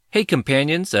Hey,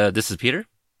 companions, this is Peter.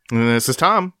 And this is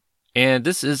Tom. And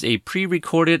this is a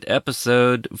pre-recorded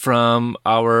episode from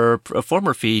our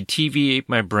former feed, TV Ate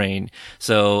My Brain.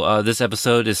 So this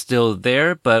episode is still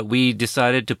there, but we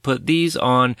decided to put these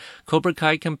on Cobra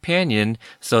Kai Companion,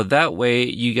 so that way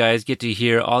you guys get to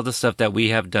hear all the stuff that we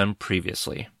have done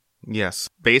previously. Yes.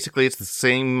 Basically, it's the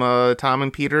same Tom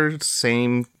and Peter,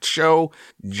 same show,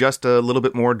 just a little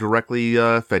bit more directly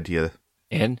fed to you.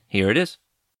 And here it is.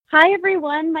 Hi,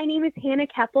 everyone. My name is Hannah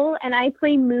Keppel, and I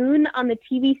play Moon on the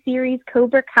TV series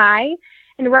Cobra Kai.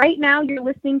 And right now, you're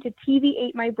listening to TV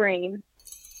Ate My Brain.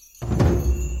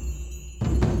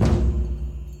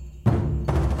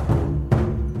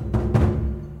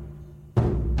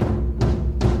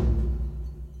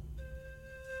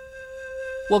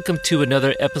 Welcome to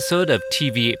another episode of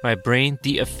TV Ate My Brain,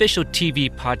 the official TV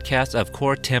podcast of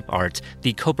Core Temp Arts,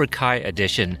 the Cobra Kai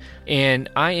edition. And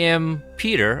I am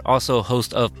Peter, also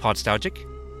host of Podstalgic.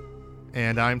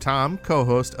 And I'm Tom,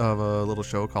 co-host of a little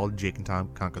show called Jake and Tom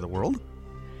Conquer the World.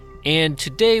 And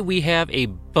today we have a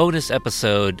bonus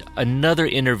episode, another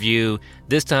interview.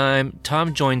 This time,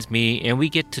 Tom joins me, and we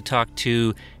get to talk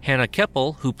to Hannah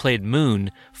Keppel, who played Moon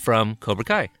from Cobra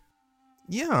Kai.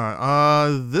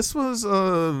 Yeah, this was a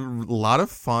lot of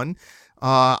fun.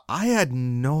 I had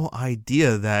no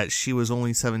idea that she was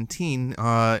only 17,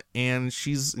 and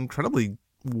she's incredibly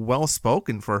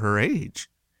well-spoken for her age.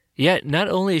 Yeah, not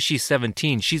only is she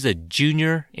 17, she's a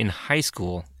junior in high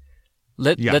school.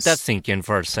 Let that sink in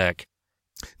for a sec.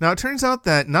 Now, it turns out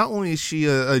that not only is she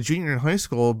a junior in high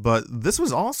school, but this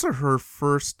was also her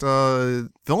first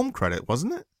film credit,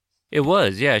 wasn't it? It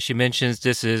was, yeah. She mentions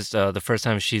this is the first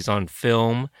time she's on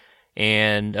film,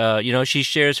 and, she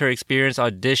shares her experience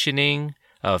auditioning,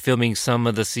 filming some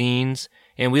of the scenes,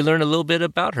 and we learn a little bit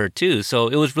about her, too. So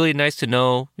it was really nice to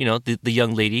know, the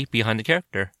young lady behind the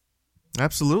character.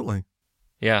 Absolutely.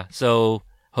 Yeah, so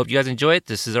hope you guys enjoy it.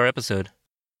 This is our episode.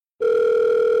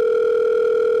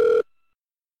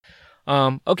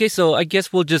 Okay, so I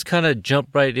guess we'll just kind of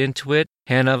jump right into it.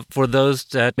 Hannah, for those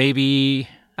that maybe...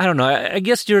 I don't know. I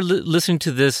guess you're listening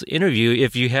to this interview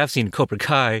if you have seen Cobra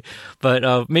Kai,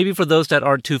 but maybe for those that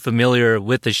aren't too familiar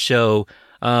with the show,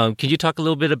 can you talk a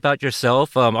little bit about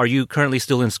yourself? Are you currently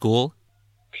still in school?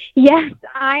 Yes,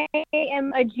 I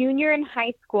am a junior in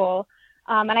high school,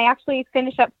 and I actually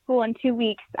finish up school in 2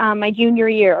 weeks, my junior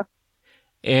year.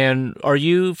 And are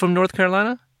you from North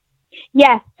Carolina?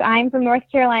 Yes, I'm from North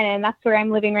Carolina, and that's where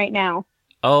I'm living right now.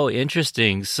 Oh,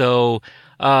 interesting. So...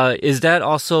 is that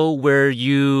also where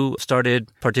you started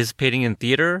participating in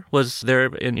theater? Was there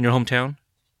in your hometown?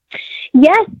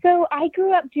 Yes, so I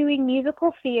grew up doing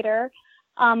musical theater.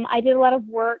 I did a lot of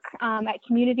work at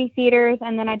community theaters,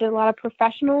 and then I did a lot of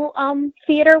professional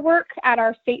theater work at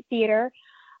our state theater.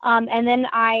 And then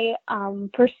I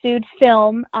pursued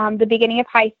film the beginning of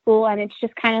high school, and it's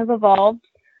just kind of evolved.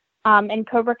 And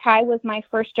Cobra Kai was my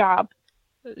first job.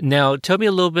 Now, tell me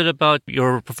a little bit about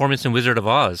your performance in Wizard of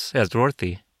Oz as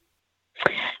Dorothy.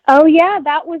 Oh, yeah,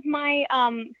 that was my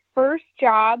first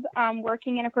job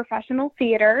working in a professional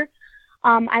theater.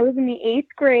 I was in the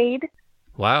 8th grade.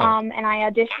 Wow. And I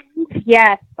auditioned.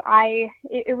 Yes,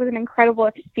 it was an incredible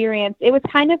experience. It was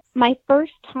kind of my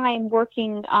first time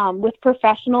working with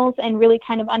professionals and really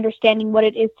kind of understanding what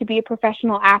it is to be a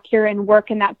professional actor and work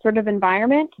in that sort of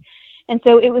environment. And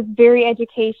so it was very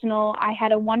educational. I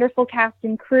had a wonderful cast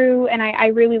and crew, and I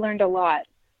really learned a lot.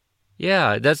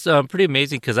 Yeah, that's pretty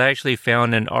amazing because I actually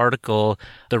found an article,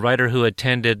 the writer who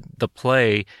attended the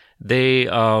play, they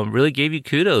really gave you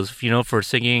kudos, for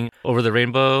singing Over the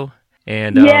Rainbow.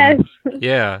 And yes.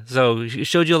 Yeah, so it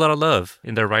showed you a lot of love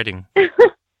in their writing.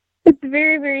 It's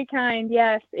very, very kind,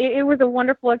 yes. It was a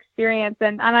wonderful experience,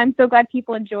 and I'm so glad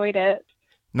people enjoyed it.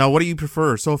 Now, what do you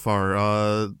prefer so far?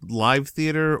 Live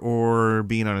theater or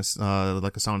being on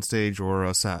like a sound stage or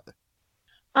a set?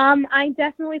 I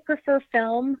definitely prefer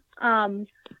film.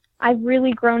 I've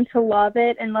really grown to love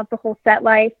it and love the whole set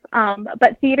life.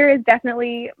 But theater is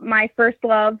definitely my first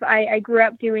love. I grew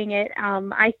up doing it.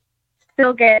 I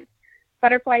still get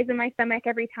butterflies in my stomach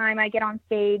every time I get on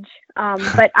stage.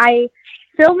 But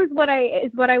film is what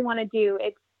I want to do.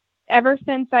 It's ever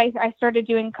since I started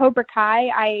doing Cobra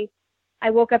Kai, I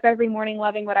woke up every morning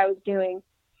loving what I was doing.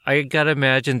 I gotta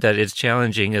imagine that it's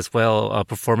challenging as well,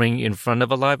 performing in front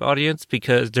of a live audience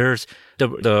because there's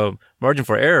the margin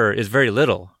for error is very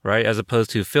little, right? As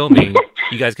opposed to filming,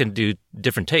 you guys can do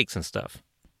different takes and stuff.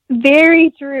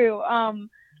 Very true.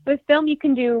 With film, you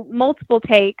can do multiple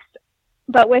takes,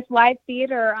 but with live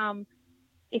theater,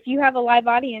 if you have a live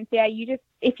audience,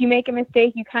 if you make a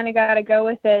mistake, you kind of gotta go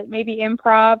with it. Maybe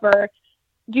improv or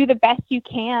do the best you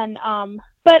can.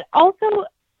 But also,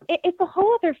 it's a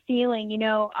whole other feeling,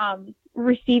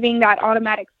 receiving that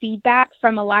automatic feedback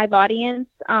from a live audience.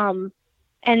 And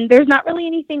there's not really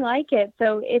anything like it.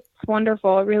 So it's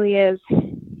wonderful. It really is.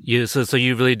 So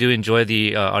you really do enjoy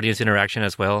the audience interaction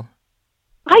as well?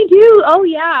 I do. Oh,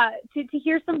 yeah. To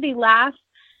hear somebody laugh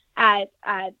at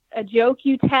a joke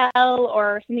you tell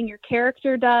or something your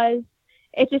character does,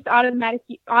 it just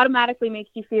automatically makes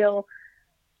you feel,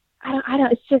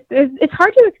 it's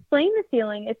hard to explain the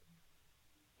feeling.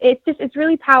 It's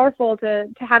really powerful to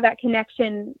have that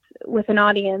connection with an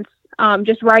audience,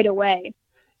 just right away.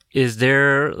 Is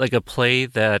there like a play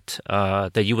that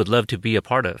you would love to be a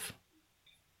part of?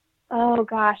 Oh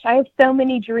gosh, I have so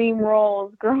many dream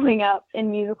roles growing up in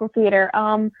musical theater.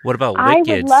 What about I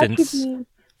Wicked? would love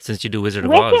Since you do Wizard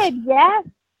of Oz. Wicked, yes.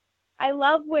 I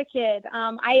love Wicked.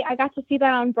 I got to see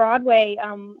that on Broadway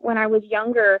when I was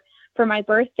younger for my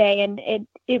birthday, and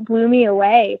it blew me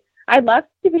away. I'd love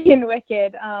to be in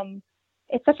Wicked.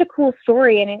 It's such a cool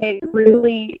story, and it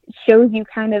really shows you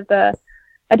kind of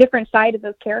a different side of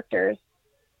those characters.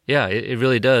 Yeah, it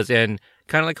really does. And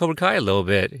kind of like Cobra Kai a little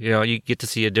bit. You get to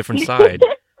see a different side.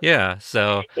 Yeah,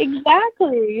 so.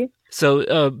 Exactly.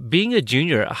 So being a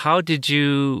junior, how did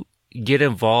you get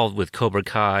involved with Cobra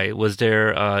Kai? Was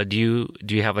there, do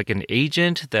you have like an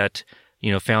agent that,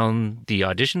 found the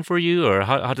audition for you, or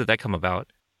how did that come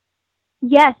about?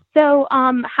 Yes. So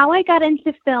how I got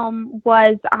into film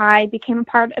was I became a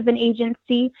part of an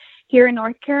agency here in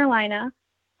North Carolina.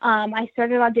 I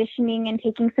started auditioning and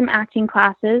taking some acting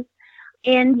classes.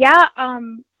 And yeah,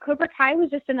 Cobra Kai was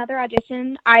just another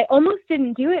audition. I almost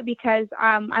didn't do it because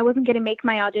I wasn't going to make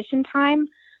my audition time.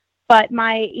 But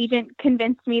my agent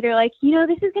convinced me. They're like,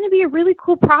 this is going to be a really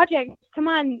cool project. Come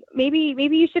on, maybe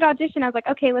you should audition. I was like,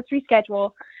 okay, let's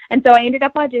reschedule. And so I ended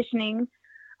up auditioning.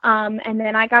 And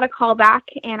then I got a call back,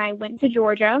 and I went to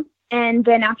Georgia. And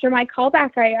then after my call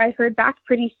back, I heard back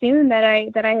pretty soon that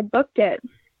I had booked it.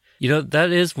 That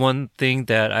is one thing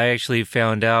that I actually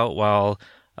found out while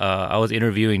I was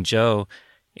interviewing Joe.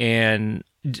 And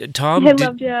Tom, I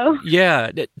love Joe.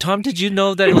 Yeah, Tom, did you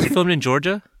know that it was filmed in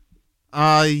Georgia?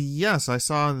 Yes, I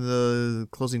saw in the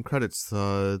closing credits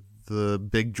the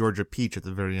big Georgia peach at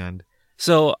the very end.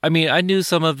 So, I mean, I knew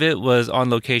some of it was on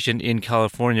location in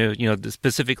California,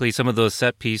 specifically some of those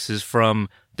set pieces from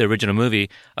the original movie.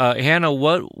 Hannah,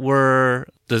 what were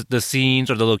the scenes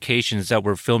or the locations that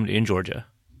were filmed in Georgia?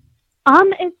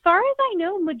 As far as I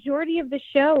know, majority of the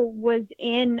show was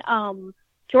in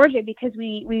Georgia because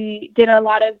we did a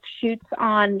lot of shoots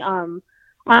on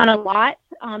a lot.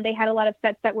 They had a lot of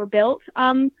sets that were built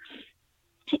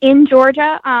in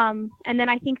Georgia, and then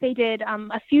I think they did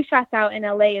a few shots out in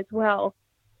LA as well.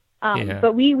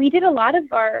 But we did a lot of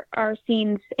our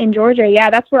scenes in Georgia. Yeah,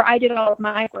 that's where I did all of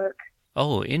my work.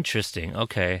 Oh, interesting.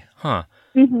 Okay. Huh.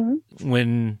 Mm-hmm.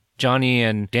 When Johnny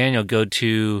and Daniel go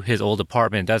to his old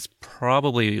apartment, that's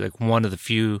probably like one of the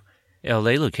few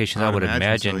LA locations I would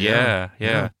imagine. So,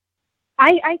 yeah.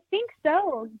 I think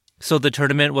so. So the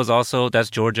tournament was that's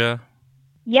Georgia?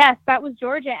 Yes, that was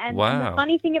Georgia. And wow. The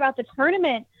funny thing about the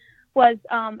tournament was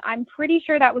I'm pretty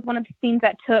sure that was one of the scenes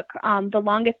that took the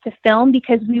longest to film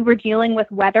because we were dealing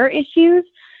with weather issues.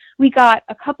 We got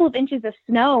a couple of inches of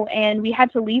snow, and we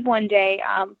had to leave one day.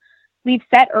 Leave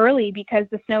set early because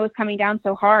the snow was coming down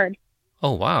so hard.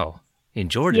 Oh, wow. In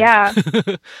Georgia? Yeah.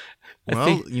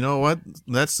 Well, you know what?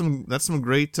 That's some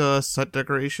great set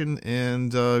decoration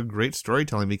and great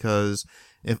storytelling because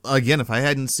if I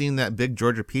hadn't seen that big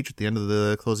Georgia peach at the end of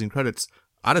the closing credits,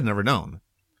 I'd have never known.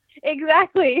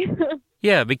 Exactly.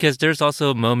 Yeah, because there's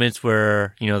also moments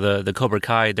where, the Cobra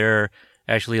Kai, they're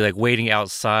actually like waiting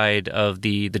outside of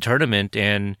the tournament,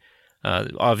 and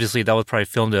obviously that was probably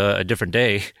filmed a different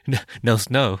day. No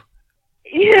snow.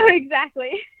 Yeah,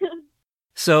 exactly.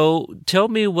 So tell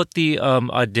me what the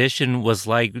audition was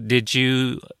like. Did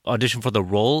you audition for the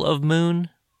role of Moon?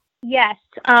 Yes.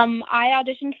 I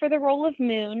auditioned for the role of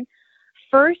Moon.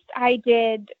 First, I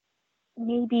did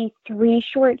maybe 3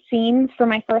 short scenes for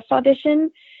my first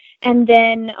audition. And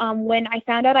then when I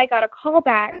found out I got a call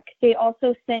back, they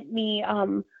also sent me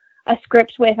a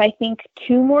script with, I think,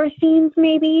 2 more scenes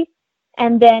maybe.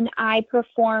 And then I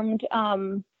performed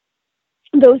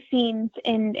those scenes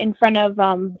in front of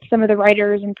some of the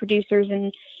writers and producers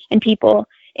and people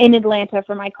in Atlanta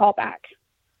for my callback.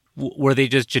 Were they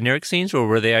just generic scenes, or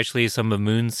were they actually some of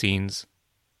Moon's scenes?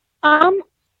 I'm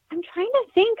trying to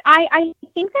think. I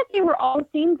think that they were all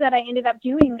scenes that I ended up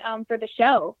doing for the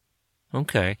show.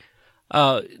 Okay.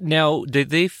 Now, did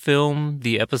they film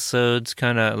the episodes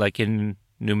kind of like in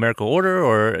numerical order,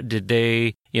 or did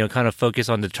they, kind of focus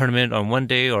on the tournament on one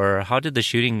day, or how did the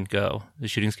shooting go, the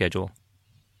shooting schedule?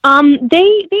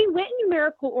 They went in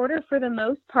numerical order for the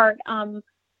most part. I'm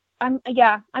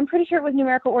pretty sure it was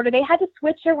numerical order. They had to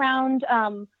switch around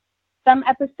some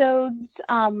episodes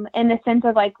in the sense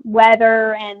of like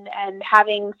weather and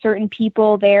having certain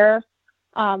people there.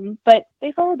 But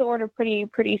they followed the order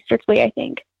pretty strictly, I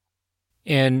think.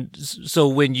 And so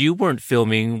when you weren't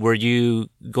filming, were you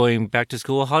going back to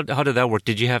school? How did that work?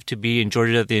 Did you have to be in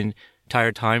Georgia the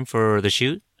entire time for the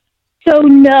shoot? So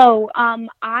no,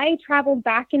 I traveled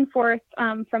back and forth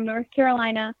from North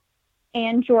Carolina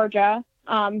and Georgia.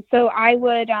 So I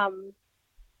would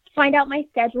find out my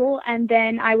schedule, and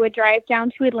then I would drive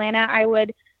down to Atlanta. I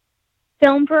would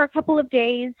film for a couple of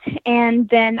days, and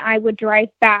then I would drive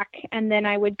back, and then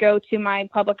I would go to my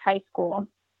public high school.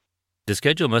 The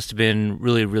schedule must have been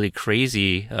really, really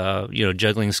crazy,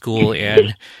 juggling school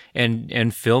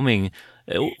and filming.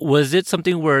 Was it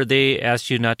something where they asked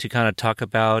you not to kind of talk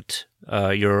about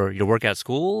your work at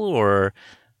school, or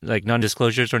like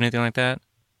non-disclosures or anything like that?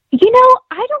 I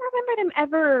don't remember them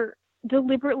ever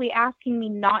deliberately asking me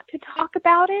not to talk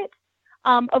about it.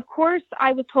 Of course,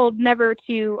 I was told never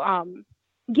to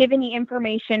give any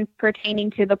information pertaining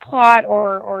to the plot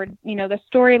or the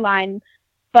storyline.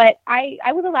 But I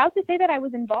was allowed to say that I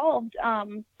was involved.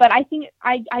 But I think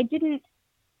I didn't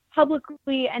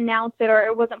publicly announce it, or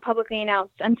it wasn't publicly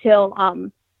announced until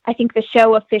I think the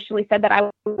show officially said that I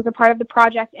was a part of the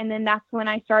project. And then that's when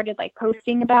I started like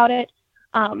posting about it.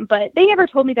 But they never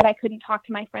told me that I couldn't talk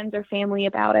to my friends or family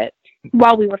about it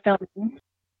while we were filming.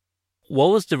 What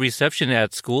was the reception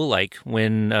at school like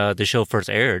when the show first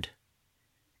aired?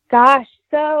 Gosh,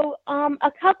 so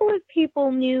a couple of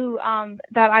people knew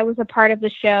that I was a part of the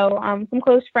show, some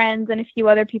close friends and a few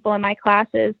other people in my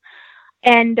classes.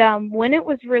 And when it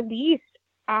was released,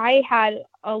 I had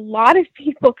a lot of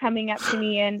people coming up to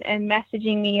me and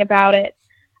messaging me about it.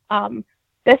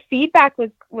 The feedback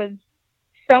was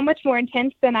so much more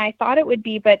intense than I thought it would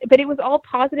be, but it was all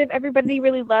positive. Everybody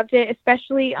really loved it,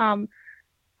 especially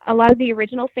a lot of the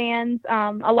original fans.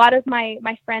 A lot of my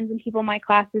friends and people in my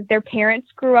classes, their parents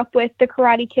grew up with The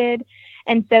Karate Kid,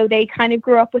 and so they kind of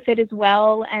grew up with it as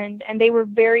well, and they were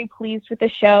very pleased with the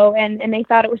show, and they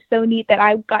thought it was so neat that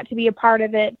I got to be a part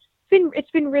of it.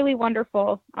 It's been really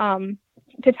wonderful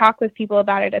to talk with people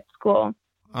about it at school.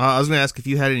 I was going to ask if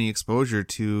you had any exposure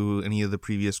to any of the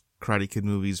previous Karate Kid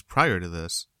movies prior to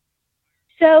this.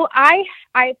 So I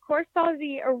of course saw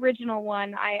the original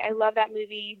one. I love that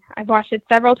movie. I've watched it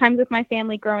several times with my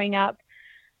family growing up.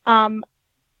 I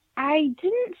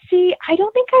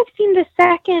don't think I've seen the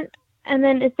second, and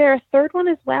then is there a third one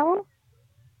as well?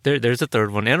 There's a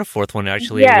third one and a fourth one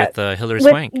actually, yes, with Hilary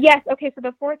Swank. Yes, okay, so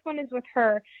the fourth one is with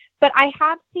her. But I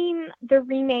have seen the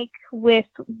remake with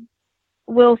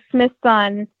Will Smith's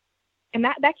son, and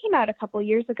that came out a couple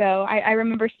years ago. I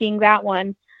remember seeing that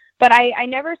one. But I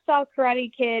never saw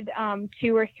Karate Kid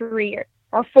 2 or 3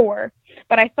 or 4,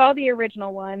 but I saw the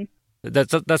original one.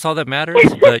 That's all that matters.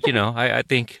 But I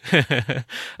think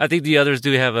I think the others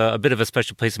do have a bit of a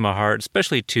special place in my heart,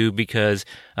 especially 2 because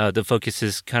the focus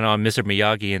is kind of on Mr.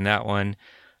 Miyagi in that one.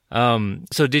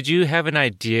 So did you have an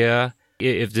idea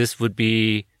if this would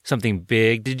be something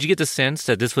big? Did you get the sense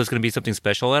that this was going to be something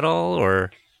special at all, or?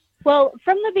 Well,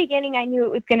 from the beginning, I knew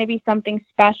it was going to be something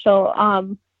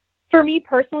special. For me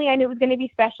personally, I knew it was going to be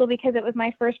special because it was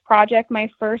my first project, my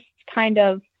first kind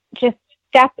of just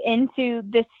step into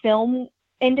this film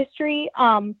industry.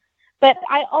 But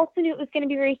I also knew it was going to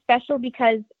be very special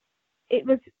because it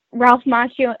was Ralph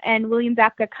Macchio and William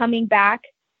Zabka coming back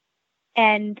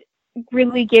and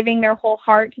really giving their whole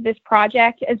heart to this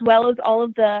project, as well as all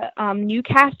of the new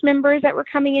cast members that were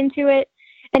coming into it.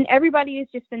 And everybody has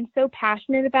just been so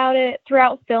passionate about it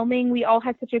throughout filming. We all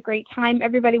had such a great time.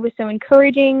 Everybody was so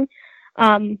encouraging.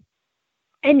 And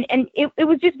it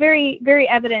was just very, very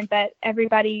evident that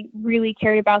everybody really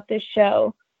cared about this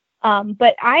show.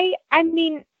 But I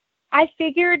mean, I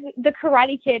figured The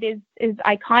Karate Kid is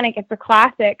iconic. It's a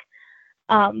classic.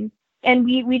 And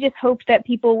we just hoped that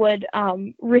people would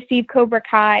receive Cobra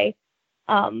Kai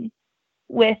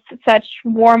with such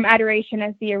warm adoration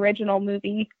as the original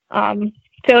movie.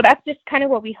 So that's just kind of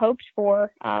what we hoped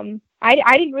for. I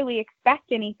didn't really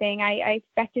expect anything. I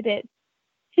expected it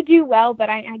to do well, but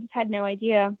I just had no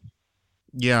idea.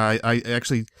 Yeah, I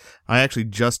actually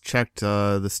just checked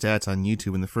the stats on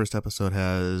YouTube, and the first episode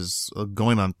has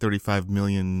going on 35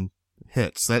 million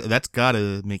hits. That's got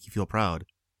to make you feel proud.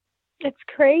 It's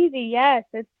crazy, yes.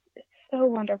 It's so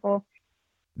wonderful.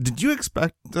 Did you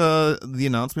expect the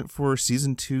announcement for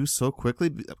season 2 so quickly?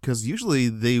 Because usually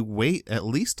they wait at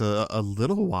least a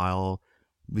little while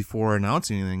before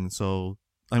announcing anything. So,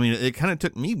 I mean, it kind of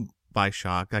took me by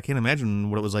shock. I can't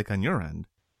imagine what it was like on your end.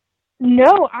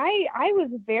 No, I was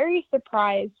very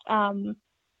surprised.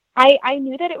 I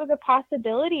knew that it was a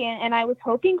possibility, and I was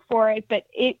hoping for it, but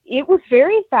it was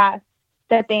very fast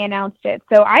that they announced it.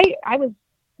 So I was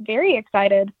very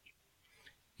excited.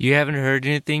 You haven't heard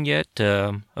anything yet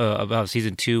about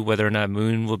season 2, whether or not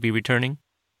Moon will be returning?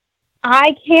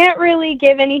 I can't really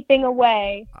give anything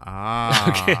away. Okay.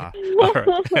 Ah, All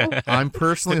right. I'm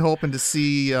personally hoping to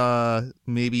see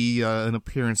maybe an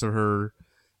appearance of her.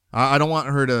 I don't want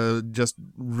her to just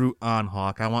root on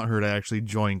Hawk. I want her to actually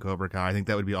join Cobra Kai. I think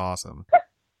that would be awesome.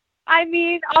 I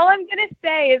mean, all I'm gonna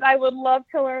say is I would love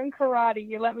to learn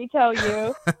karate. Let me tell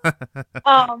you.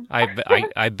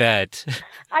 I bet.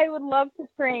 I would love to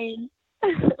train.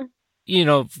 You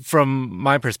know, from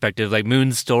my perspective, like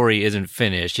Moon's story isn't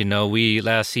finished. You know, we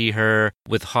last see her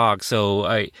with Hawk, so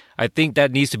I think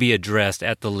that needs to be addressed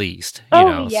at the least. You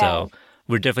know, yes. so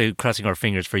we're definitely crossing our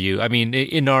fingers for you. I mean,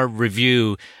 in our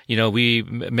review, you know, we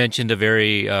mentioned a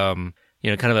very kind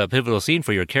of a pivotal scene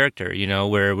for your character, you know,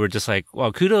 where we're just like,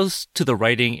 well, kudos to the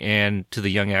writing and to the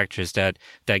young actress that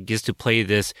gets to play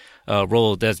this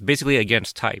role that's basically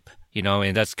against type, you know,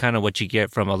 and that's kind of what you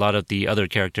get from a lot of the other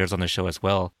characters on the show as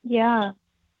well. Yeah.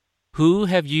 Who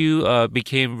have you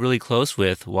became really close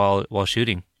with while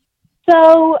shooting?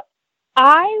 So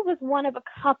I was one of a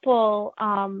couple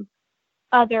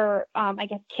other, I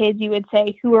guess, kids, you would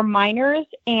say, who were minors,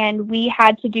 and we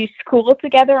had to do school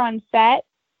together on set.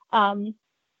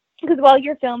 Because while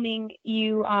you're filming,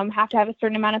 you have to have a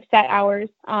certain amount of set hours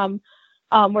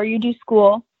where you do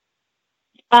school.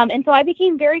 And so I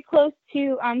became very close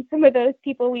to some of those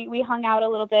people. We hung out a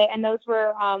little bit, and those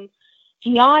were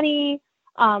Gianni,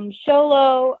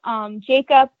 Sholo,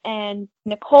 Jacob, and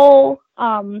Nicole.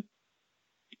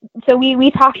 So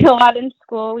we talked a lot in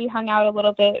school. We hung out a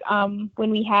little bit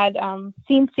when we had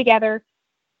scenes together.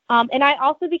 And I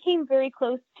also became very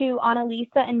close to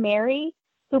Annalisa and Mary,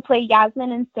 who play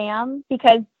Yasmin and Sam,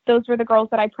 because those were the girls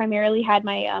that I primarily had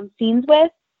my scenes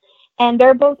with. And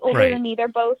they're both older than me. They're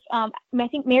both, I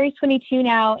think Mary's 22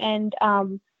 now, and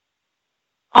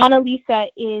Annalisa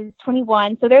is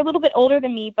 21. So they're a little bit older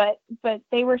than me, but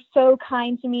they were so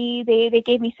kind to me. They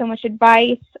gave me so much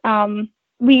advice.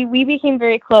 We became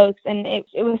very close, and it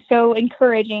was so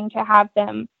encouraging to have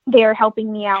them there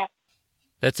helping me out.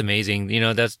 That's amazing. You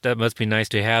know, that must be nice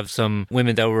to have some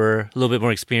women that were a little bit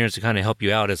more experienced to kind of help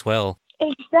you out as well.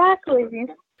 Exactly.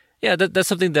 Yeah, that's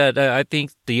something that I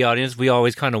think the audience, we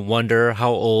always kind of wonder how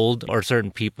old are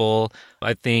certain people.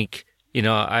 I think, you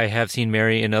know, I have seen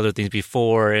Mary in other things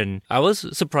before, and I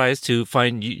was surprised to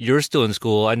find you're still in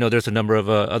school. I know there's a number of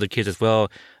other kids as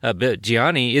well. But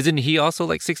Gianni, isn't he also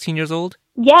like 16 years old?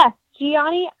 Yes,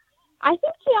 Gianni. I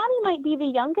think Gianni might be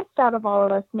the youngest out of all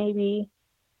of us, maybe.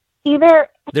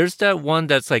 There's that one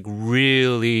that's like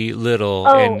really little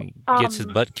and gets his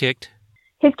butt kicked.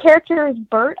 His character is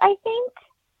Bert, I think.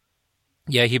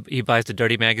 Yeah, he buys the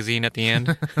dirty magazine at the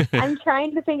end. I'm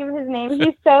trying to think of his name.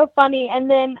 He's so funny. And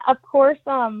then, of course,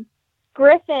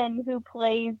 Griffin, who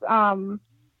plays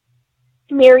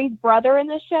Mary's brother in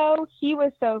the show, he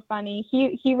was so funny.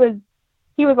 He was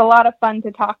a lot of fun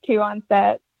to talk to on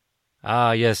set.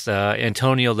 Ah, yes,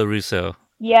 Antonio LaRusso.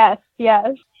 Yes.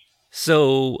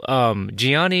 So,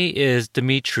 Gianni is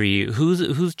Dimitri.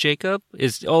 Who's Jacob?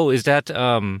 Is that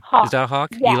Hawk. Is that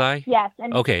Hawk? Yes, Eli? Yes.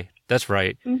 Okay, that's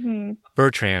right. Mm-hmm.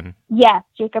 Bertrand. Yes,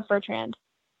 Jacob Bertrand.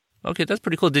 Okay, that's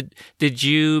pretty cool. Did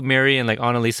you, Mary and like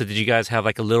Annalisa, did you guys have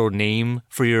like a little name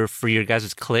for your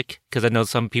guys' clique? Because I know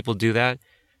some people do that.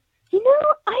 You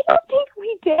know, I don't think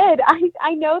we did.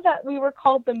 I know that we were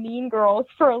called the Mean Girls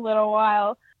for a little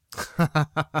while.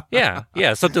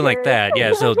 Yeah, something like that.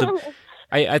 Yeah, so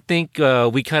I think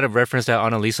we kind of referenced that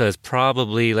Annalisa as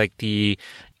probably like the,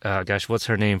 what's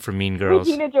her name from Mean Girls?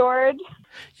 Regina George.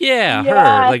 Yeah,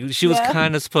 her. Like she was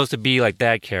kind of supposed to be like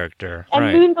that character. And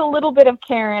right. Moon's a little bit of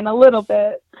Karen, a little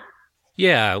bit.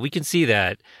 Yeah, we can see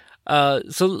that.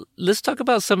 So let's talk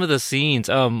about some of the scenes.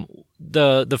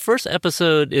 The first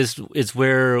episode is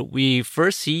where we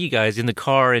first see you guys in the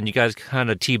car, and you guys kind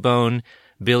of T-bone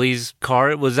Billy's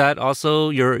car. Was that also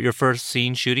your first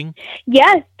scene shooting?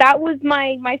 Yes, that was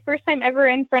my first time ever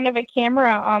in front of a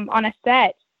camera on a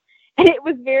set, and it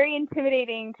was very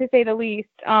intimidating to say the least.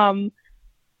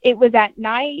 It was at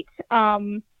night.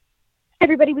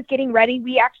 Everybody was getting ready.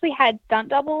 We actually had stunt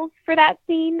doubles for that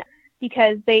scene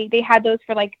because they had those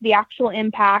for like the actual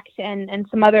impact and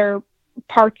some other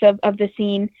parts of the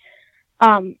scene.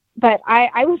 But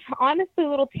I was honestly a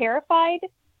little terrified.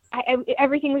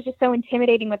 Everything was just so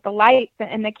intimidating with the lights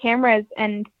and the cameras,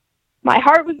 and my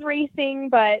heart was racing.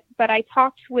 But I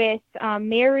talked with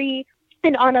Mary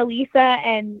and Annalisa,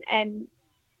 and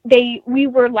we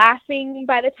were laughing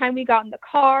by the time we got in the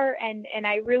car, and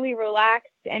I really relaxed,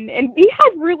 and we had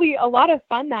really a lot of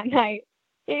fun that night.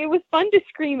 It was fun to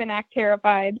scream and act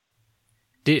terrified.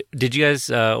 Did you guys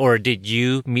or did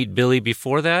you meet Billy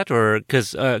before that, or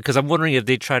because I'm wondering if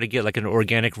they try to get like an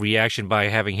organic reaction by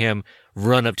having him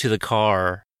run up to the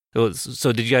car.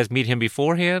 So did you guys meet him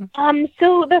beforehand?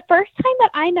 So the first time that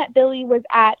I met Billy was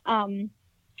at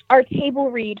our table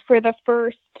read for the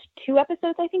first 2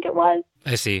 episodes, I think it was.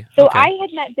 I see. So okay. I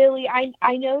had met Billy.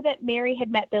 I know that Mary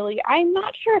had met Billy. I'm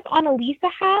not sure if Annalisa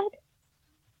had.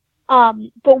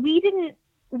 But we didn't.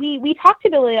 We talked to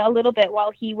Billy a little bit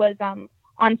while he was on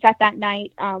set that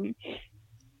night.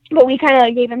 But we kind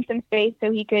of gave him some space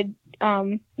so he could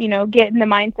get in the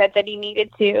mindset that he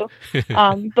needed to.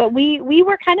 But we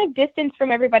were kind of distanced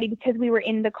from everybody because we were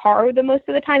in the car the most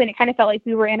of the time, and it kind of felt like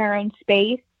we were in our own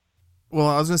space. Well,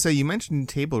 I was going to say, you mentioned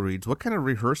table reads. What kind of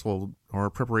rehearsal or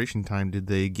preparation time did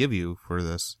they give you for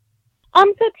this? So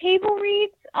table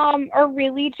reads are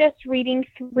really just reading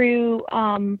through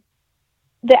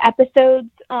the episodes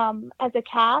as a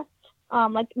cast.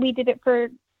 Like we did it for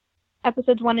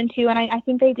episodes 1 and 2, and I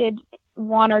think they did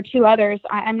 1 or 2 others.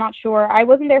 I'm not sure. I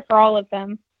wasn't there for all of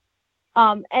them.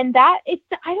 And I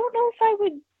don't know if I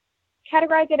would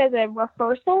categorize it as a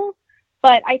rehearsal,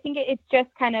 but I think it's just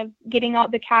kind of getting all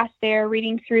the cast there,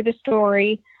 reading through the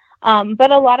story.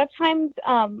 But a lot of times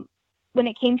when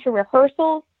it came to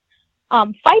rehearsals,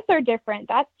 fights are different.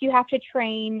 You have to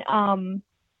train, and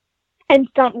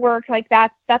stunt work, like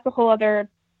that's a whole other,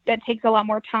 that takes a lot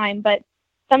more time. But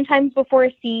sometimes before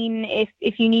a scene,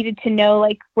 if you needed to know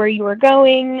like where you were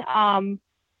going,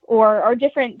 or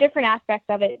different aspects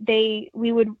of it,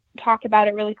 we would talk about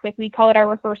it really quick. We call it our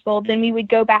rehearsal. Then we would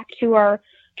go back to our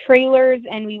trailers,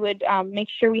 and we would make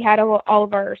sure we had all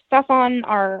of our stuff on,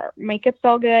 our makeup's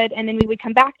all good, and then we would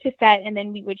come back to set, and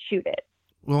then we would shoot it.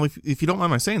 Well, if you don't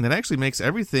mind my saying, that actually makes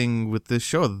everything with this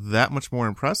show that much more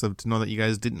impressive, to know that you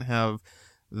guys didn't have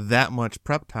that much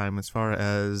prep time as far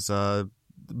as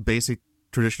basic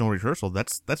traditional rehearsal.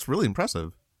 That's really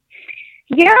impressive.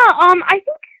 Yeah, I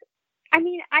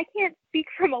can't speak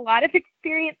from a lot of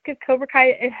experience because Cobra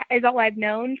Kai is all I've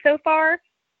known so far.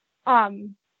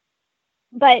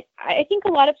 But I think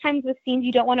a lot of times with scenes,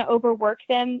 you don't want to overwork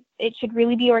them. It should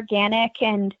really be organic,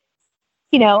 and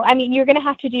you're going to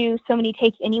have to do so many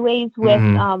takes anyways with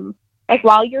like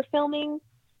while you're filming.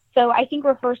 So I think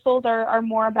rehearsals are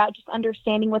more about just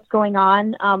understanding what's going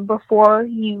on before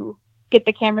you get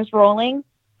the cameras rolling.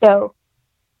 So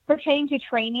pertaining to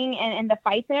training and the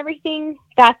fights and everything,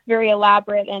 that's very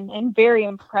elaborate and very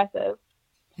impressive.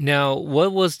 Now,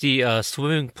 what was the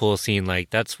swimming pool scene like?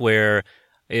 That's where,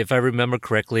 if I remember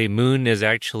correctly, Moon is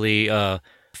actually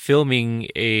filming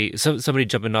somebody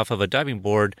jumping off of a diving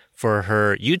board for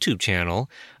her YouTube channel,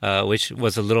 which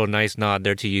was a little nice nod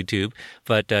there to YouTube.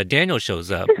 But Daniel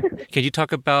shows up. Can you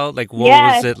talk about what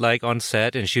was it like on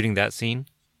set and shooting that scene?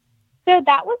 So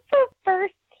that was the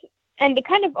first and the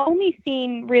kind of only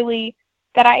scene really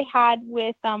that I had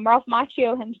with Ralph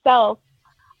Macchio himself.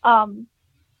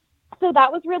 So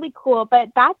that was really cool. But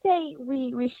that day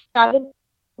we shot at the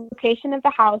location of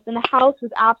the house, and the house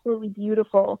was absolutely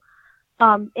beautiful.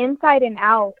 Inside and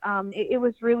out, it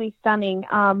was really stunning.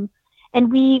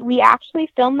 And we actually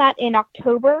filmed that in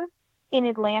October in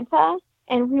Atlanta,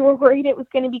 and we were worried it was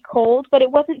going to be cold, but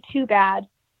it wasn't too bad.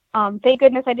 Thank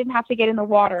goodness I didn't have to get in the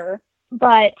water.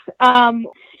 But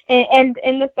and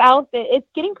in the South, it's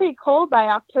getting pretty cold by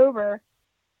October.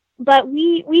 But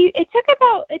it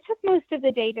took most of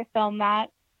the day to film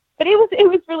that, but it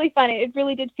was really fun. It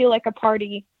really did feel like a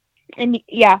party, and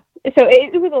yeah, so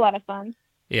it was a lot of fun.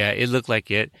 Yeah, it looked like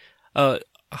it.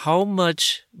 How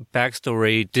much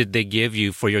backstory did they give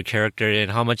you for your character,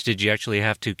 and how much did you actually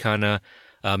have to kind of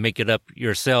make it up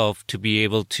yourself to be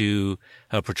able to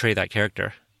portray that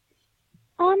character?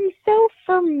 So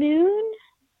for Moon,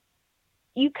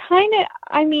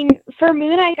 for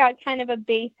Moon, I got kind of a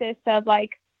basis of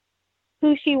like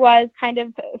who she was, kind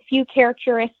of a few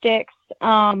characteristics,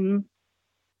 and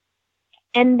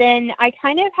then I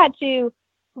kind of had to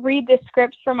read the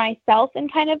scripts for myself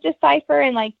and kind of decipher,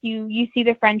 and like you see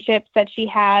the friendships that she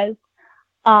has,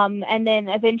 and then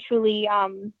eventually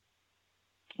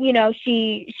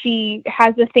she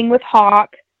has the thing with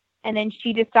Hawk, and then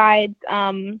she decides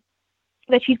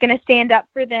that she's going to stand up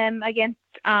for them against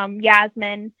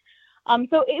Yasmin.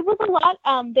 So it was a lot.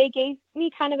 They gave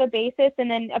me kind of a basis, and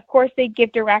then of course they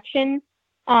give direction,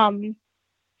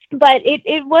 but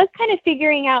it was kind of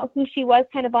figuring out who she was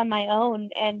kind of on my own,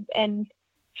 and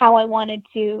how I wanted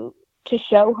to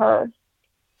show her.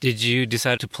 Did you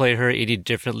decide to play her any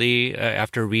differently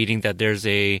after reading that there's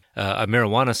a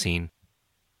marijuana scene?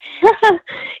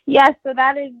 Yes, so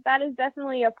that is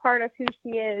definitely a part of who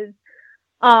she is.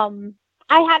 I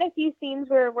had a few scenes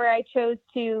where I chose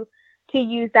to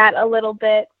use that a little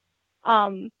bit.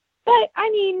 But I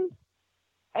mean,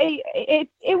 it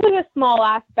was a small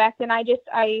aspect, and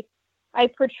I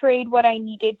portrayed what I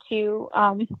needed to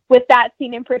with that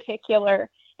scene in particular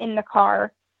in the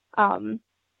car. Um,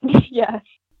 yes.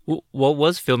 What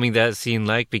was filming that scene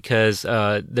like? Because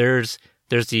there's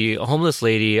the homeless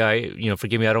lady.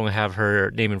 Forgive me, I don't have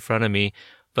her name in front of me,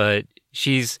 but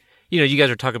she's, you guys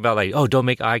are talking about like, oh, don't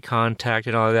make eye contact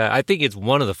and all of that. I think it's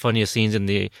one of the funniest scenes in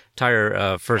the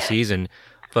entire first season.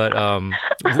 But Oh,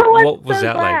 what was I'm so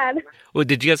that like? glad. Well,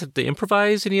 did you guys have to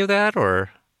improvise any of that, or?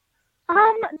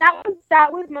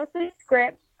 That was mostly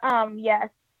script. Yes.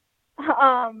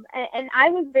 And I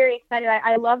was very excited.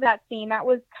 I love that scene. That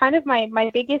was kind of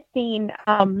my biggest scene,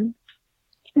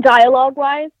 dialogue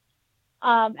wise.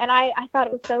 And I thought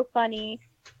it was so funny.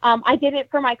 I did it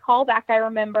for my callback, I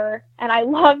remember, and I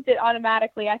loved it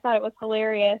automatically. I thought it was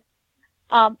hilarious.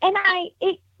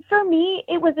 For me,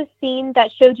 it was a scene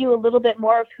that showed you a little bit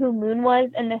more of who Moon was,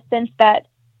 in the sense that,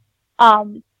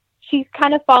 she's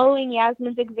kind of following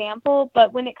Yasmin's example,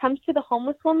 but when it comes to the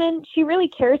homeless woman, she really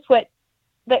cares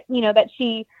that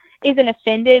she isn't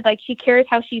offended. Like, she cares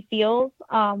how she feels.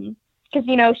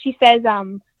 Because, she says,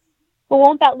 well,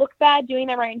 won't that look bad doing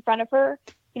that right in front of her?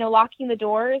 Locking the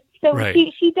doors. So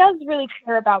Right. she does really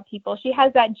care about people. She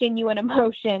has that genuine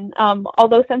emotion,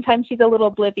 although sometimes she's a little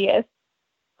oblivious.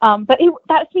 But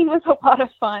that scene was a lot of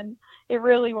fun. It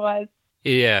really was.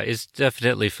 Yeah, it's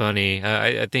definitely funny.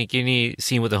 I think any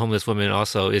scene with a homeless woman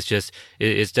also is just,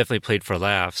 it's definitely played for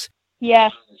laughs.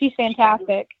 Yes, she's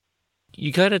fantastic.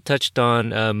 You kind of touched on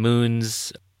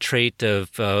Moon's trait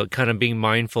of kind of being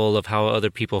mindful of how other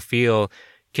people feel.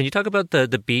 Can you talk about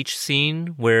the beach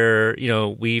scene where,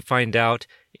 we find out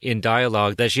in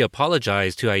dialogue that she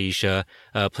apologized to Aisha,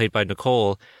 played by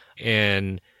Nicole,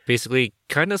 and basically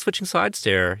kind of switching sides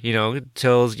there,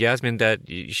 tells Yasmin that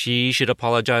she should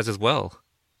apologize as well.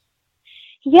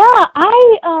 Yeah,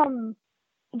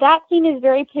 that scene is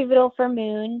very pivotal for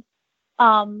Moon.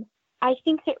 I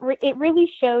think it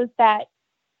really shows that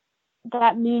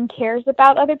Moon cares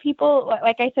about other people,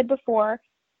 like I said before.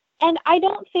 And I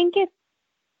don't think it's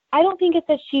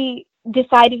that she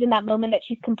decided in that moment that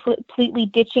she's completely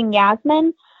ditching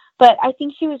Yasmin, but I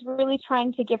think she was really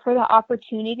trying to give her the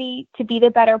opportunity to be the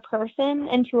better person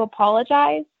and to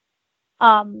apologize.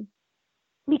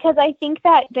 Because I think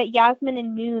that Yasmin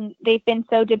and Moon, they've been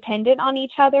so dependent on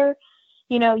each other.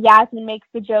 Yasmin makes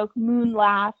the joke, Moon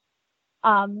laughs.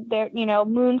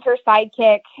 Moon's her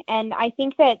sidekick, and I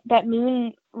think that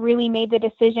Moon really made the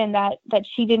decision that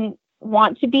she didn't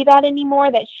want to be that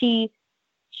anymore. That she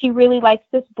really likes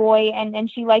this boy, and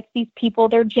she likes these people.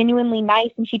 They're genuinely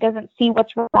nice, and she doesn't see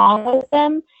what's wrong with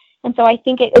them. And so I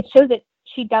think it shows that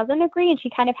she doesn't agree, and she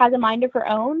kind of has a mind of her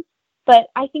own. But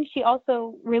I think she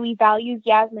also really values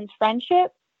Yasmin's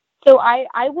friendship. So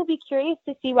I will be curious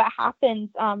to see what happens,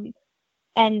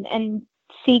 and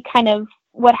see kind of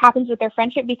what happens with their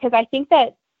friendship, because I think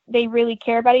that they really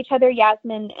care about each other,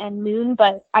 Yasmin and Moon,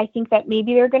 but I think that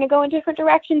maybe they're going to go in different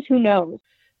directions. Who knows?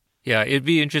 Yeah, it'd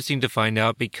be interesting to find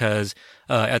out because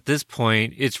at this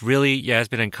point, it's really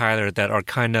Yasmin and Kyler that are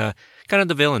kind of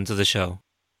the villains of the show.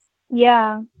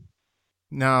 Yeah.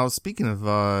 Now, speaking of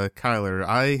Kyler,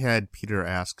 I had Peter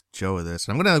ask Joe this,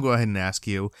 and I'm going to go ahead and ask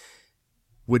you.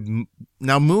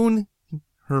 Now Moon,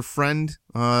 her friend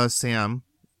Sam,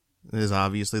 is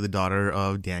obviously the daughter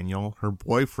of Daniel. Her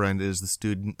boyfriend is the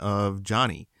student of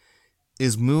Johnny.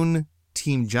 Is Moon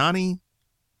Team Johnny,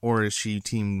 or is she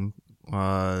Team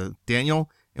Daniel?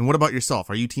 And what about yourself?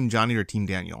 Are you Team Johnny or Team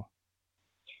Daniel?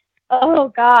 Oh,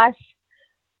 gosh.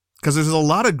 Because there's a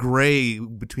lot of gray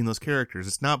between those characters.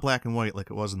 It's not black and white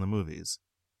like it was in the movies.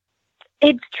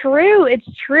 It's true.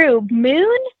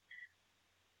 Moon,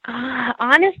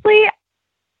 honestly,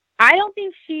 I don't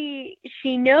think she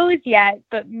knows yet,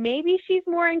 but maybe she's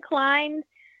more inclined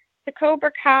to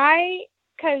Cobra Kai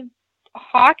because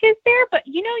Hawk is there. But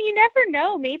you never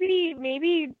know.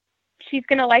 Maybe she's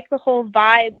gonna like the whole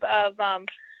vibe of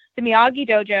the Miyagi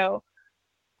Dojo.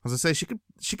 As I say, she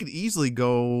could easily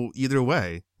go either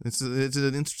way. It's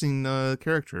an interesting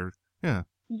character. Yeah.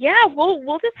 Yeah,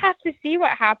 we'll just have to see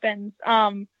what happens.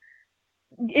 I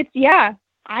don't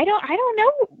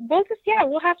know.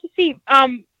 We'll have to see.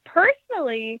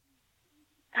 Personally,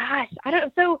 gosh, I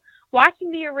don't. So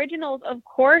watching the originals, of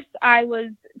course, I was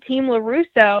Team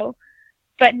LaRusso,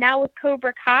 but now with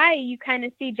Cobra Kai, you kind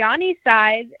of see Johnny's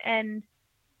side, and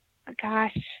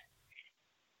gosh,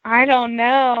 I don't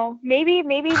know. Maybe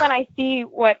when I see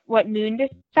what Moon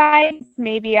decides,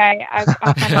 maybe I'll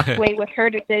kind of sway with her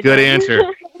decision. Good answer.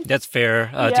 That's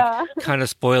fair. Yeah. To kind of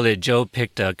spoil it, Joe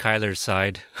picked Kyler's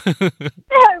side.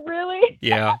 Really?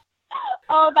 Yeah.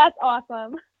 Oh, that's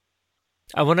awesome.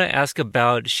 I want to ask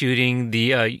about shooting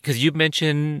because you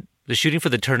mentioned the shooting for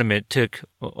the tournament took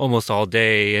almost all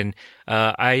day. And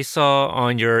I saw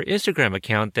on your Instagram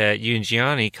account that you and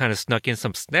Gianni kind of snuck in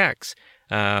some snacks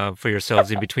for yourselves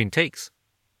in between takes.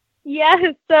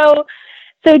 Yes. So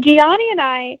Gianni and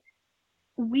I,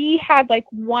 we had like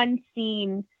one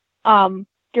scene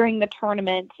during the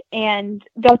tournament, and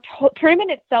the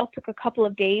tournament itself took a couple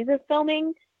of days of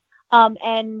filming.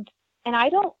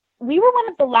 We were one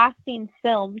of the last scenes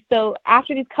filmed. So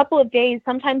after these couple of days,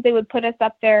 sometimes they would put us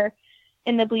up there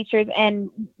in the bleachers and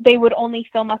they would only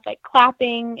film us like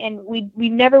clapping, and we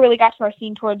never really got to our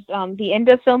scene towards the end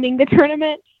of filming the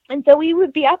tournament. And so we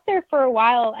would be up there for a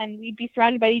while and we'd be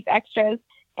surrounded by these extras.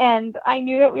 And I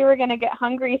knew that we were going to get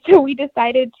hungry, so we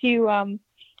decided to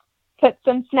put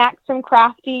some snacks from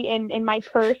Crafty in my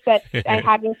purse that I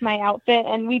had with my outfit,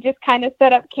 and we just kind of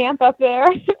set up camp up there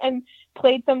and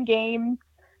played some games,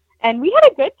 and we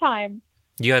had a good time.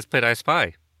 You guys played I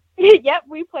Spy. Yep,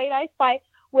 we played I Spy,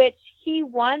 which he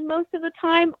won most of the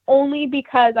time only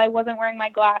because I wasn't wearing my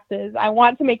glasses. I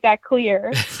want to make that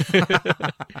clear.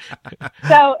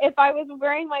 So if I was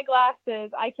wearing my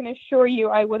glasses, I can assure you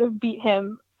I would have beat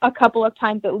him a couple of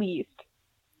times at least.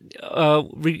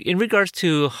 In regards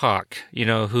to Hawk,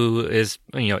 who is,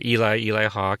 Eli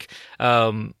Hawk,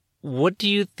 what do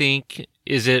you think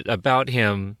is it about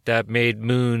him that made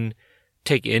Moon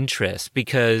take interest?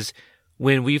 Because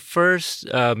when we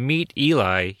first meet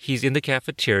Eli, he's in the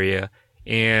cafeteria,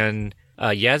 and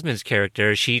Yasmin's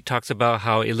character, she talks about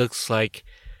how it looks like,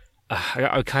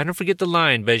 I kind of forget the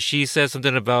line, but she says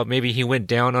something about maybe he went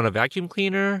down on a vacuum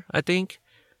cleaner, I think.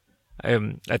 I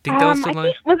think that was the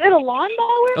line. Was it a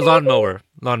lawnmower? A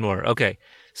lawnmower. Okay.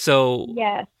 So,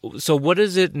 yes. So what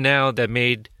is it now that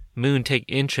made Moon take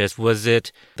interest? Was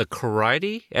it the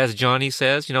karate, as Johnny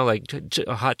says, like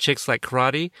hot chicks like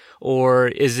karate? Or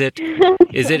is it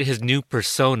his new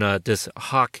persona, this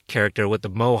Hawk character with the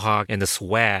mohawk and the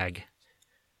swag?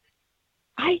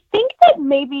 I think that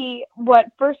maybe what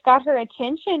first got her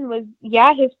attention was,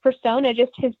 his persona,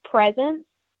 just his presence.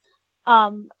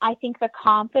 I think the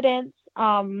confidence,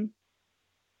 and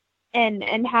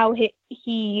how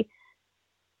he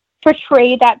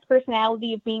portrayed that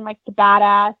personality of being like the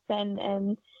badass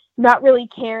and not really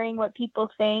caring what people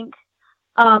think.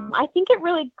 I think it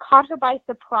really caught her by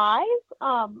surprise.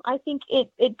 I think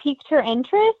it piqued her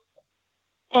interest,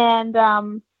 and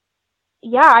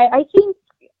I think,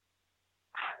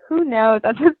 who knows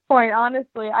at this point,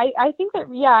 honestly. I think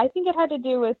it had to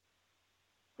do with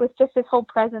just his whole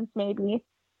presence, maybe.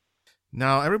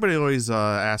 Now, everybody always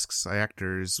asks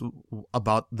actors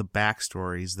about the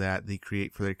backstories that they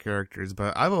create for their characters,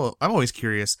 but I'm always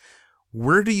curious,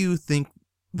 where do you think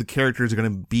the characters are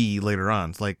going to be later on?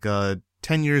 It's like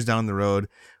 10 years down the road,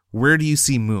 where do you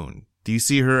see Moon? Do you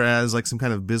see her as like some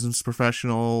kind of business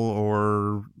professional,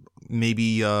 or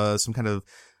maybe some kind of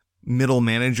middle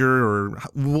manager, or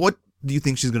what do you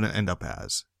think she's going to end up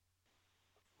as?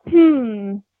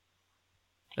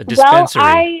 A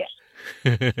dispensary.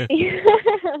 Well,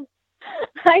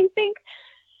 I think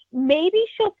maybe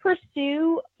she'll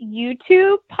pursue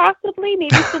YouTube, possibly.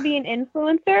 Maybe she'll be an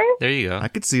influencer. There you go. I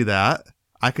could see that.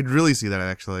 I could really see that,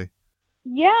 actually.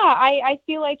 Yeah, I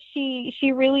feel like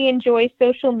she really enjoys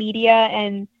social media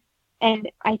and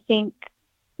I think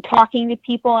talking to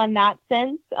people in that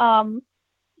sense.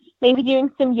 Maybe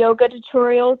doing some yoga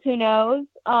tutorials, who knows?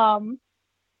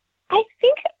 I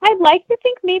think I'd like to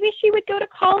think maybe she would go to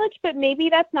college, but maybe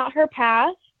that's not her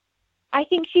path. I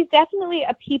think she's definitely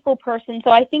a people person,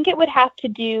 so I think it would have to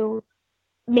do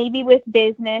maybe with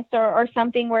business or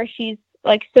something where she's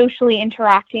like socially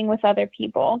interacting with other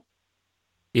people.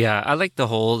 Yeah, I like the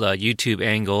whole YouTube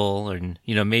angle, and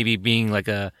maybe being like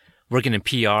working in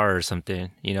PR or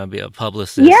something. Be a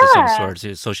publicist of some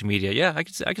sort, social media. Yeah, I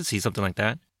could see something like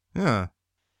that. Yeah.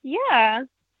 Yeah.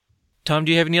 Tom,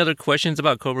 do you have any other questions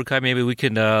about Cobra Kai? Maybe we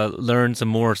could learn some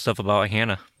more stuff about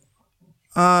Hannah.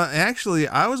 Actually,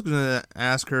 I was going to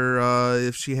ask her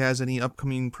if she has any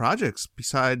upcoming projects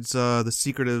besides the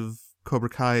secretive Cobra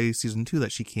Kai Season 2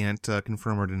 that she can't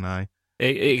confirm or deny.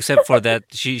 Except for that,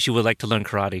 she would like to learn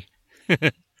karate.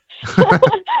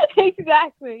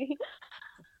 Exactly.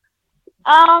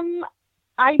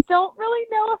 I don't really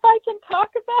know if I can talk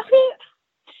about it,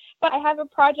 but I have a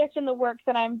project in the works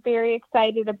that I'm very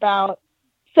excited about.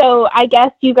 So I guess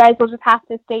you guys will just have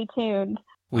to stay tuned.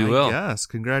 We will. Yes,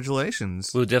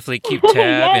 congratulations. We'll definitely keep tab.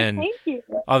 Yes, and thank you.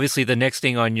 obviously the next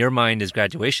thing on your mind is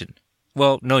graduation.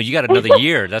 Well, no, you got another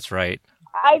year. That's right.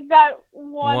 I've got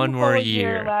one more whole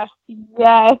year left.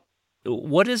 Yes.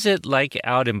 What is it like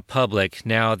out in public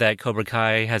now that Cobra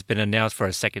Kai has been announced for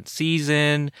a second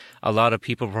season? A lot of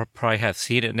people probably have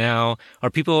seen it now.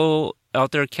 Are people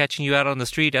out there catching you out on the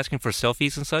street asking for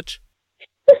selfies and such?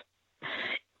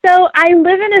 So I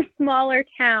live in a smaller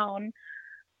town,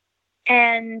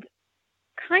 and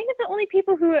kind of the only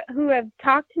people who have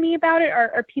talked to me about it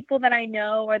are people that I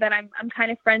know or that I'm kind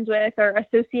of friends with or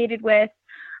associated with.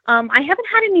 I haven't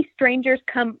had any strangers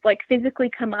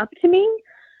physically come up to me,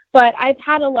 but I've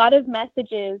had a lot of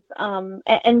messages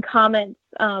and comments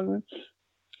from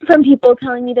people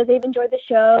telling me that they've enjoyed the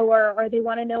show or they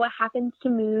want to know what happens to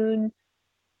Moon.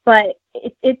 But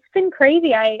it's been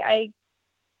crazy. I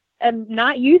am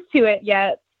not used to it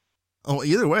yet. Oh,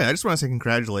 either way, I just want to say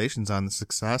congratulations on the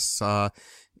success,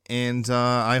 and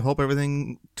I hope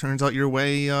everything turns out your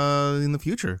way in the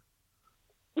future.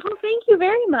 Well, thank you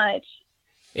very much.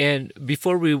 And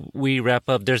before we wrap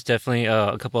up, there's definitely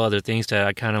a couple other things that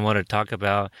I kind of want to talk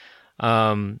about.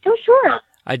 Oh, sure.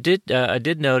 I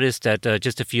did notice that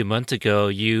just a few months ago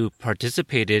you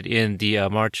participated in the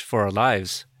March for Our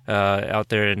Lives out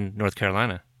there in North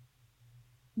Carolina.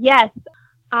 Yes,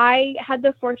 I had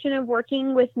the fortune of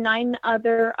working with 9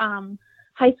 other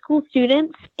high school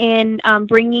students in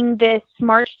bringing this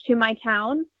march to my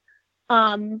town.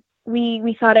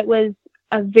 We thought it was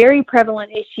a very prevalent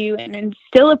issue and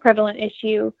still a prevalent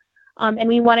issue, and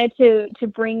we wanted to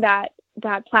bring that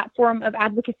platform of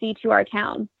advocacy to our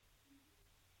town.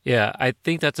 Yeah, I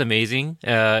think that's amazing.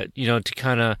 To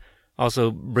kind of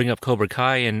also bring up Cobra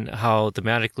Kai and how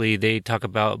thematically they talk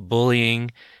about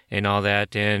bullying and all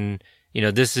that. And,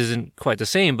 this isn't quite the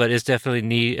same, but it's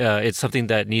definitely it's something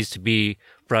that needs to be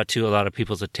brought to a lot of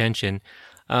people's attention.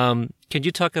 Can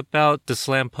you talk about the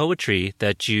slam poetry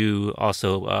that you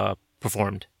also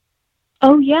performed?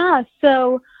 Oh, yeah.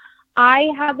 So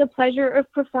I had the pleasure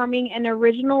of performing an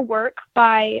original work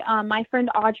by my friend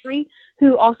Audrey,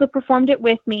 who also performed it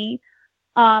with me.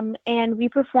 And we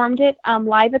performed it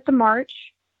live at the March.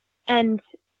 And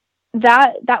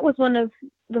that was one of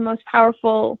the most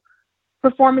powerful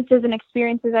performances and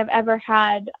experiences I've ever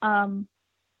had.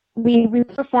 We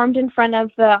performed in front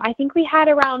of I think we had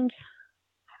around,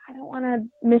 I don't want to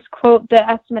misquote the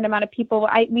estimate amount of people.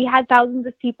 We had thousands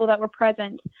of people that were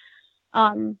present.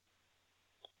 And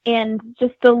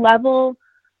just the level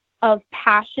of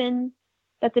passion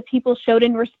that the people showed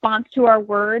in response to our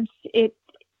words, it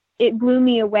blew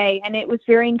me away. And it was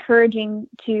very encouraging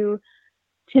to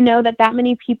know that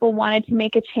many people wanted to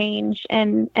make a change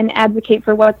and advocate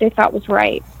for what they thought was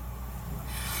right.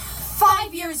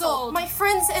 5 years old. My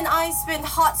friends and I spend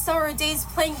hot summer days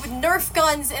playing with Nerf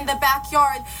guns in the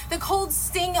backyard. The cold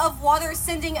sting of water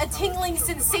sending a tingling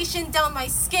sensation down my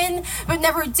skin, but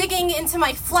never digging into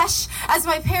my flesh as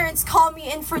my parents call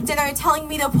me in for dinner, telling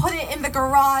me to put it in the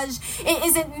garage. It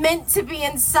isn't meant to be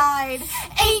inside.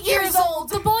 8 years old.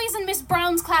 The boys in Miss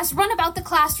Brown's class run about the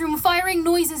classroom firing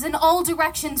noises in all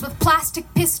directions with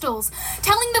plastic pistols,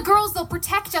 telling the girls they'll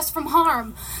protect us from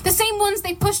harm. The same ones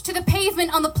they push to the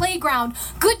pavement on the playground.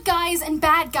 Good guys and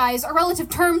bad guys are relative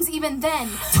terms even then.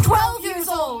 12 years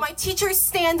old. My teachers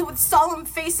stand with solemn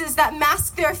faces that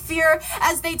mask their fear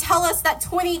as they tell us that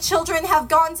 20 children have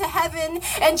gone to heaven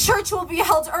and church will be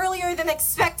held earlier than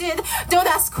expected. Don't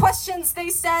ask questions, they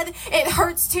said. It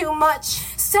hurts too much.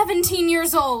 17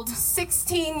 years old.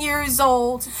 16 years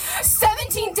old.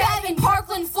 17 dead in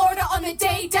Parkland, Florida on the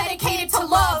day dedicated to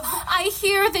love. I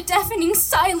hear the deafening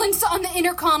silence on the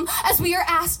intercom as we are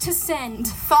asked to send.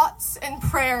 Thoughts and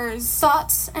prayers.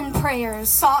 Thoughts and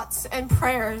prayers. Thoughts and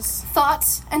prayers.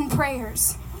 Thoughts and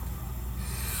prayers.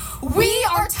 We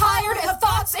are tired of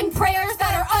thoughts and prayers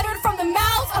that are uttered from the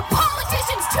mouths of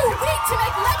politicians too weak to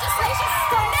make legislation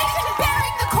for a nation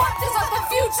bearing the corpses of the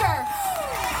future.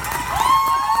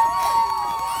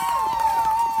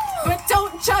 But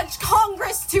don't judge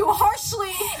Congress too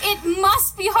harshly. It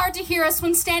must be hard to hear us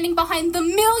when standing behind the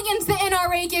millions the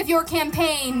NRA give your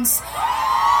campaigns.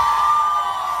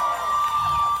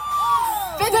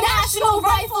 The National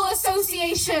Rifle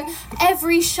Association.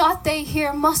 Every shot they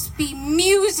hear must be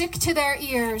music to their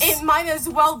ears. It might as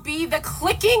well be the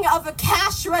clicking of a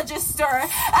cash register.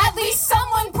 At least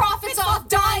someone profits off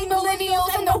dying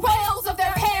millennials and the wails of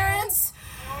their parents.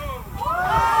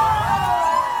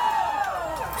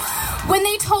 When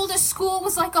they told us school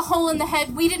was like a hole in the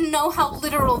head, we didn't know how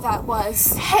literal that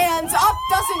was. Hands up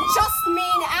doesn't just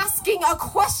mean asking a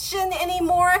question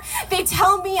anymore. They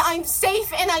tell me I'm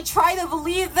safe and I try to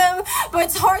believe them, but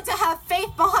it's hard to have faith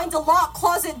behind a locked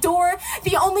closet door.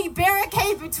 The only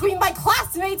barricade between my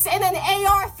classmates and an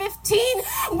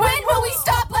AR-15. When will we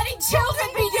stop letting children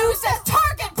be used as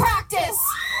target practice?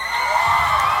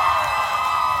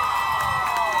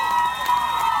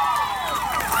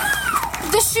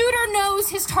 The shooter knows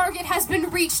his target has been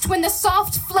reached when the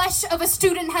soft flesh of a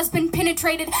student has been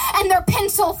penetrated and their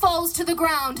pencil falls to the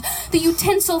ground, the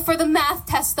utensil for the math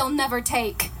test they'll never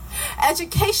take.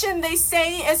 Education, they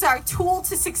say, is our tool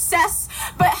to success,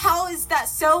 but how is that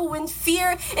so when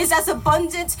fear is as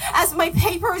abundant as my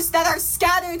papers that are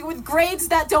scattered with grades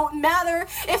that don't matter?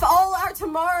 If all our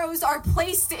tomorrows are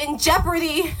placed in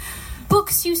jeopardy.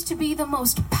 Books used to be the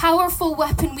most powerful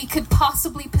weapon we could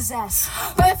possibly possess.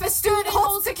 But if a student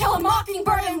holds To Kill a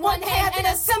Mockingbird in one hand and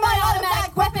a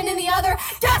semi-automatic weapon in the other,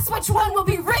 guess which one will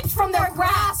be ripped from their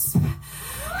grasp?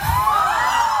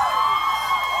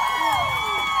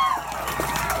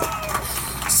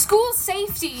 School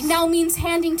safety now means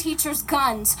handing teachers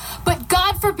guns, but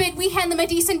God forbid we hand them a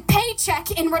decent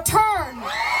paycheck in return.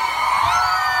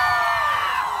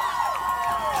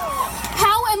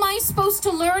 How am I supposed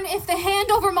to learn if the hand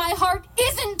over my heart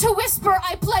isn't to whisper,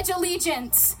 I pledge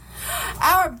allegiance?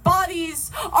 Our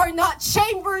bodies are not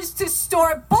chambers to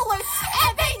store bullets,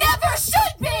 and they never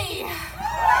should be!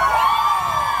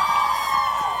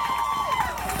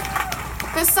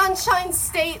 The Sunshine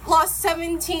State lost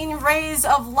 17 rays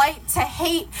of light to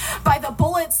hate by the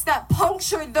bullets that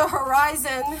punctured the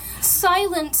horizon.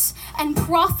 Silence and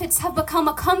profits have become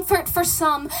a comfort for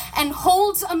some and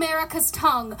holds America's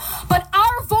tongue. But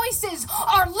our voices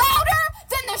are louder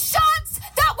than the shots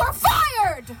that were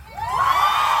fired!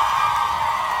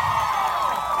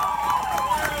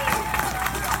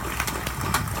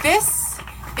 This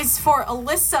is for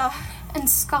Alyssa And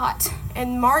Scott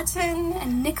and Martin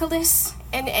and Nicholas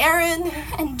and Aaron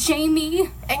and Jamie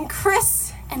and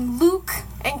Chris and Luke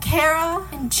and Kara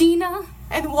and Gina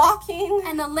and Joaquin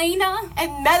and Elena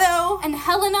and Meadow and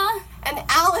Helena and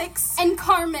Alex and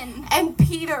Carmen. and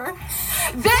Peter.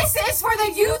 This is for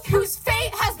the youth whose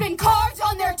fate has been carved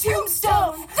on their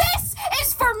tombstone. This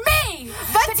is for me,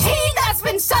 The teen that's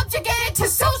been subjugated to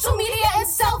social media and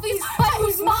selfies, but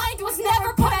whose mind was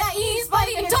never put at ease by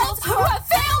the adults who have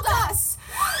failed us.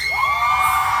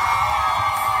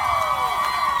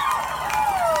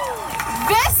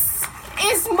 This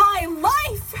is my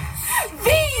life.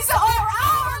 These are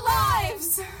our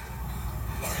lives.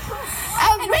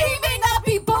 And we may not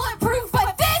be bulletproof,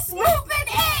 but this movement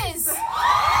is.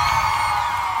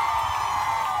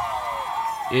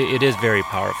 It is very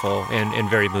powerful and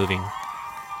very moving.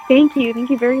 Thank you. Thank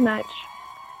you very much.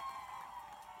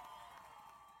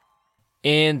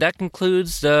 And that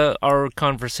concludes our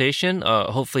conversation.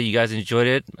 Hopefully you guys enjoyed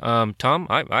it. Tom,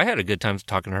 I had a good time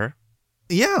talking to her.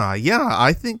 Yeah.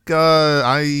 I think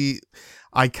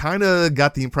I kind of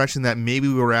got the impression that maybe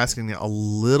we were asking a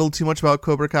little too much about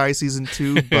Cobra Kai season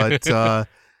 2, but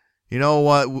you know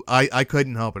what? I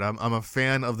couldn't help it. I'm a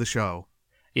fan of the show.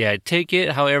 Yeah, take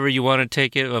it however you want to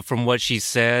take it from what she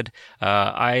said.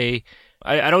 I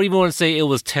don't even want to say it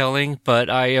was telling, but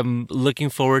I am looking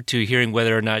forward to hearing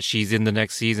whether or not she's in the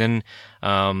next season.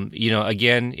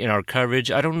 Again, in our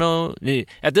coverage, I don't know.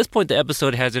 At this point, the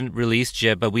episode hasn't released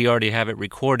yet, but we already have it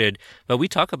recorded. But we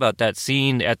talk about that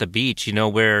scene at the beach,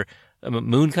 where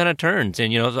Moon kind of turns.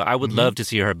 And, I would love to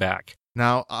see her back.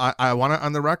 Now, I want it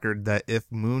on the record that if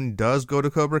Moon does go to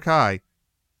Cobra Kai,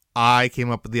 I came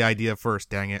up with the idea first,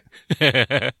 dang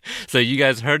it. So you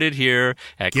guys heard it here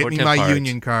at Get Corten me my Park.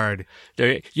 union card.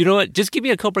 There, you know what? Just give me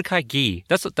a Cobra Kai gi.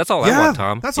 That's all I want,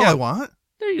 Tom. That's all I want.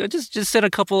 There you go. Just send a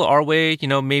couple our way.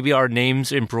 Maybe our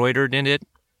names embroidered in it.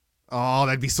 Oh,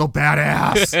 that'd be so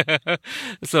badass.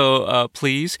 So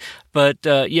please. But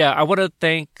I want to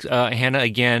thank Hannah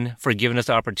again for giving us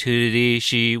the opportunity.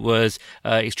 She was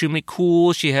extremely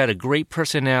cool. She had a great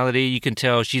personality. You can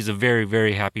tell she's a very,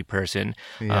 very happy person.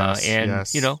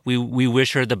 Yes. We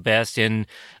wish her the best in,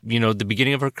 the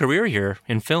beginning of her career here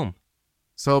in film.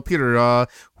 So, Peter,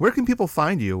 where can people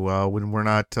find you when we're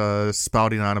not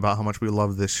spouting on about how much we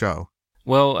love this show?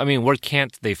 Well, I mean, where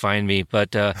can't they find me?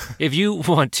 But if you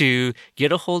want to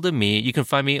get a hold of me, you can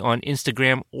find me on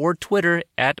Instagram or Twitter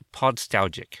at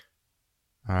Podstalgic.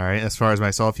 All right. As far as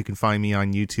myself, you can find me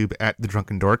on YouTube at The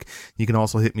Drunken Dork. You can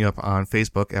also hit me up on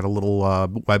Facebook at a little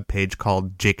web page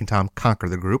called Jake and Tom Conquer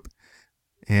the Group.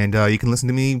 And you can listen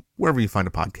to me wherever you find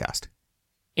a podcast.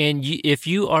 And if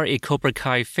you are a Cobra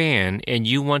Kai fan and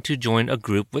you want to join a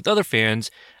group with other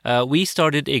fans, we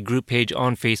started a group page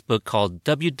on Facebook called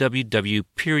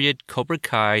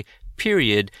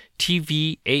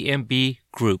www.CobraKai.TVAMB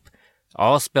group,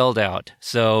 all spelled out.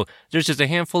 So there's just a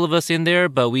handful of us in there,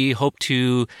 but we hope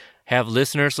to have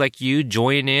listeners like you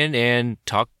join in and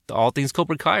talk all things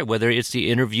Cobra Kai, whether it's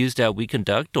the interviews that we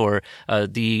conduct or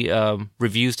the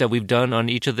reviews that we've done on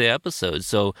each of the episodes.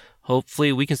 So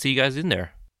hopefully we can see you guys in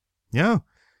there. Yeah.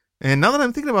 And now that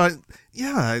I'm thinking about it,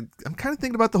 I'm kind of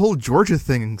thinking about the whole Georgia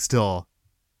thing still.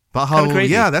 About how,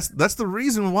 that's the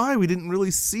reason why we didn't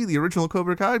really see the original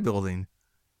Cobra Kai building.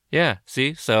 Yeah,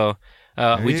 see? So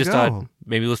we just thought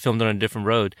maybe it was filmed on a different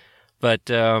road. But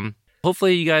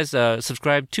hopefully you guys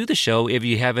subscribe to the show if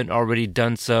you haven't already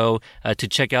done so to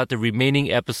check out the remaining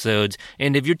episodes.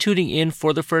 And if you're tuning in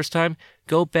for the first time,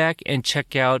 go back and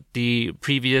check out the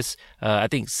previous, I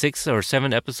think 6 or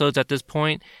 7 episodes at this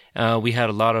point. We had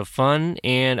a lot of fun,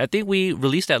 and I think we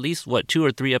released at least, 2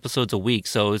 or 3 episodes a week.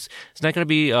 So it's not going to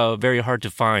be very hard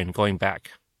to find going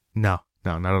back. No,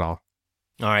 not at all.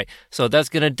 All right, so that's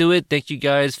going to do it. Thank you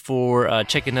guys for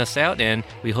checking us out, and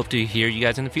we hope to hear you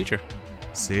guys in the future.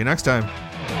 See you next time.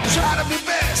 Try to be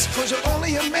best, cause you're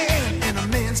only a man, and a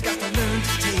man's got to learn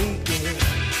to take it.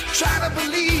 Try to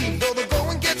believe, though the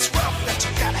going gets rough, that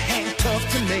you gotta hang tough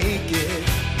to make it.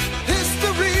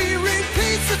 History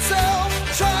repeats itself,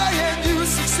 try and you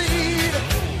succeed.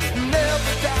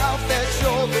 Never doubt that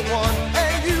you're the one,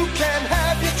 and you can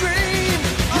have your dream.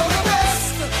 You're the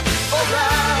best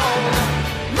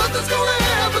around, nothing's gonna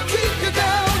ever keep you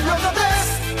down. You're the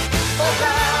best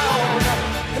around,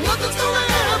 and nothing's gonna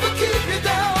ever keep you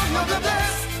down. You're the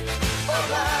best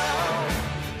around,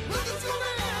 nothing's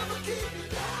gonna ever keep you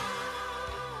down.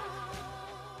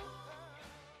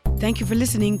 Thank you for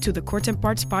listening to the Court and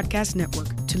Parts Podcast Network.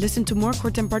 To listen to more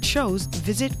Court and Parts shows,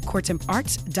 visit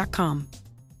courtandarts.com.